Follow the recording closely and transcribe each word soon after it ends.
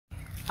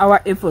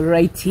our apple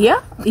right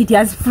here. It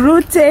has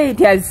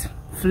fruited, it has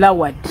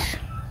flowered.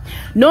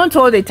 Not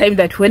all the time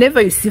that whenever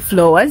you see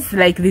flowers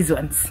like these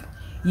ones,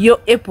 your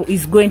apple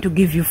is going to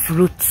give you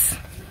fruits.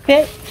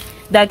 Okay,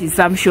 that is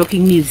some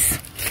shocking news.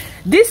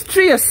 This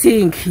tree you're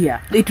seeing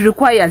here, it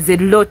requires a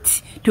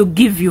lot to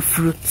give you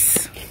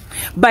fruits,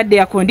 but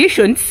there are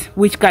conditions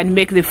which can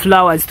make the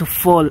flowers to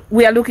fall.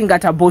 We are looking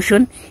at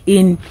abortion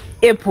in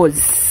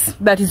apples.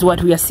 That is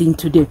what we are seeing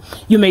today.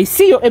 You may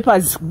see your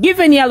apples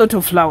giving you a lot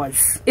of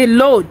flowers, a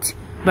lot,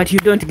 but you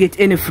don't get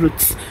any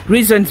fruits.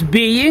 Reasons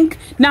being,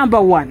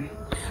 number one,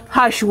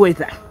 harsh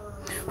weather.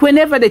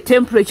 Whenever the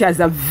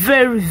temperatures are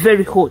very,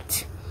 very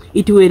hot,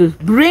 it will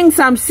bring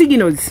some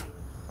signals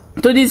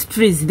to these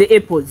trees, the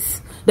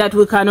apples, that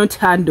we cannot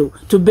handle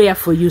to bear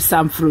for you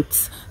some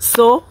fruits.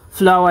 So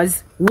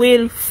flowers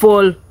will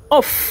fall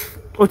off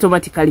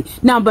automatically.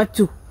 Number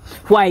two,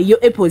 why your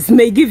apples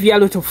may give you a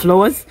lot of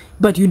flowers,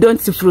 but you don't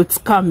see fruits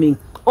coming.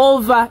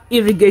 Over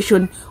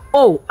irrigation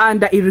or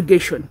under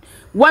irrigation.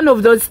 One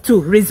of those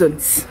two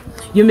reasons,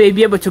 you may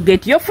be able to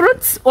get your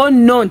fruits or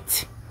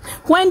not.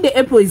 When the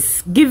apple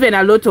is given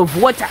a lot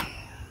of water,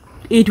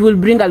 it will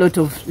bring a lot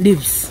of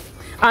leaves.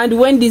 And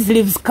when these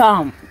leaves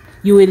come,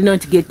 you will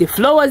not get the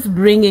flowers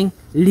bringing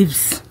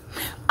leaves.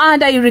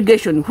 Under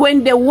irrigation,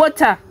 when the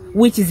water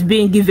which is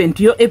being given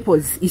to your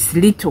apples is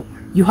little,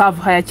 you have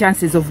higher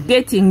chances of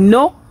getting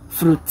no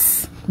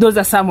fruits. Those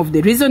are some of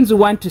the reasons we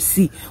want to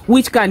see,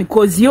 which can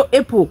cause your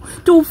apple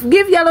to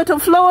give you a lot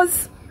of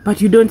flowers, but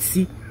you don't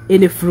see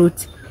any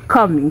fruit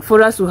coming.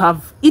 For us, we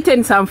have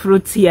eaten some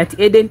fruits here at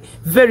Eden.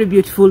 Very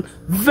beautiful,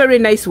 very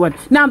nice one.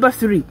 Number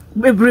three,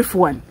 a brief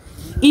one.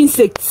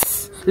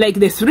 Insects like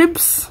the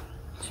thrips,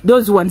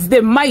 those ones,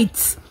 the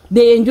mites,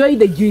 they enjoy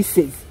the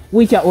juices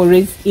which are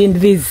always in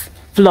these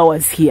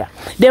flowers here.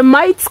 The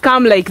mites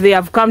come like they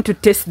have come to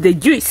taste the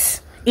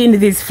juice in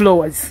these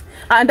flowers,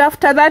 and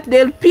after that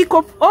they'll pick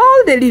up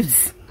all the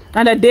leaves,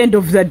 and at the end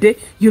of the day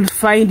you'll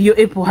find your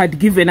apple had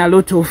given a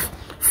lot of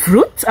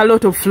fruit, a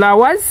lot of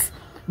flowers,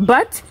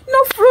 but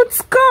no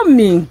fruits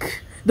coming.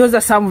 Those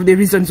are some of the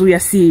reasons we are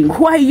seeing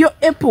why your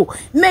apple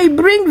may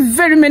bring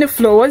very many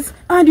flowers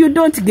and you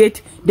don't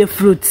get the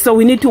fruit. So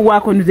we need to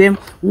work on them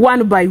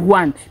one by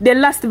one. The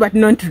last but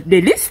not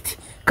the least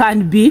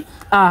can be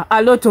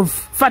a lot of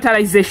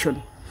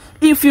fertilization.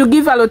 If you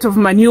give a lot of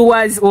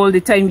manures all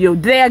the time, you're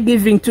there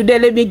giving, today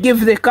let me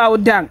give the cow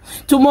dung,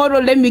 tomorrow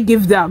let me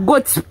give the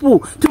goat's poo,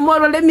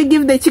 tomorrow let me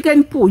give the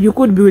chicken poo. You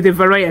could be with a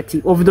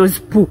variety of those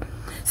poo.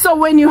 So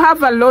when you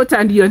have a lot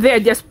and you're there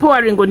just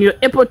pouring on your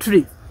apple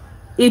tree,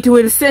 it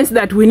will sense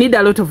that we need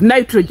a lot of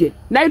nitrogen.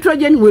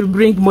 Nitrogen will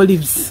bring more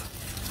leaves,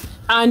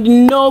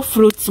 and no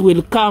fruits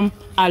will come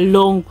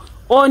along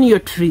on your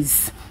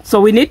trees. So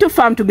we need to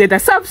farm together.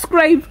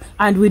 Subscribe,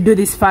 and we do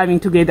this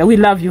farming together. We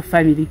love you,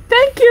 family.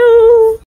 Thank you.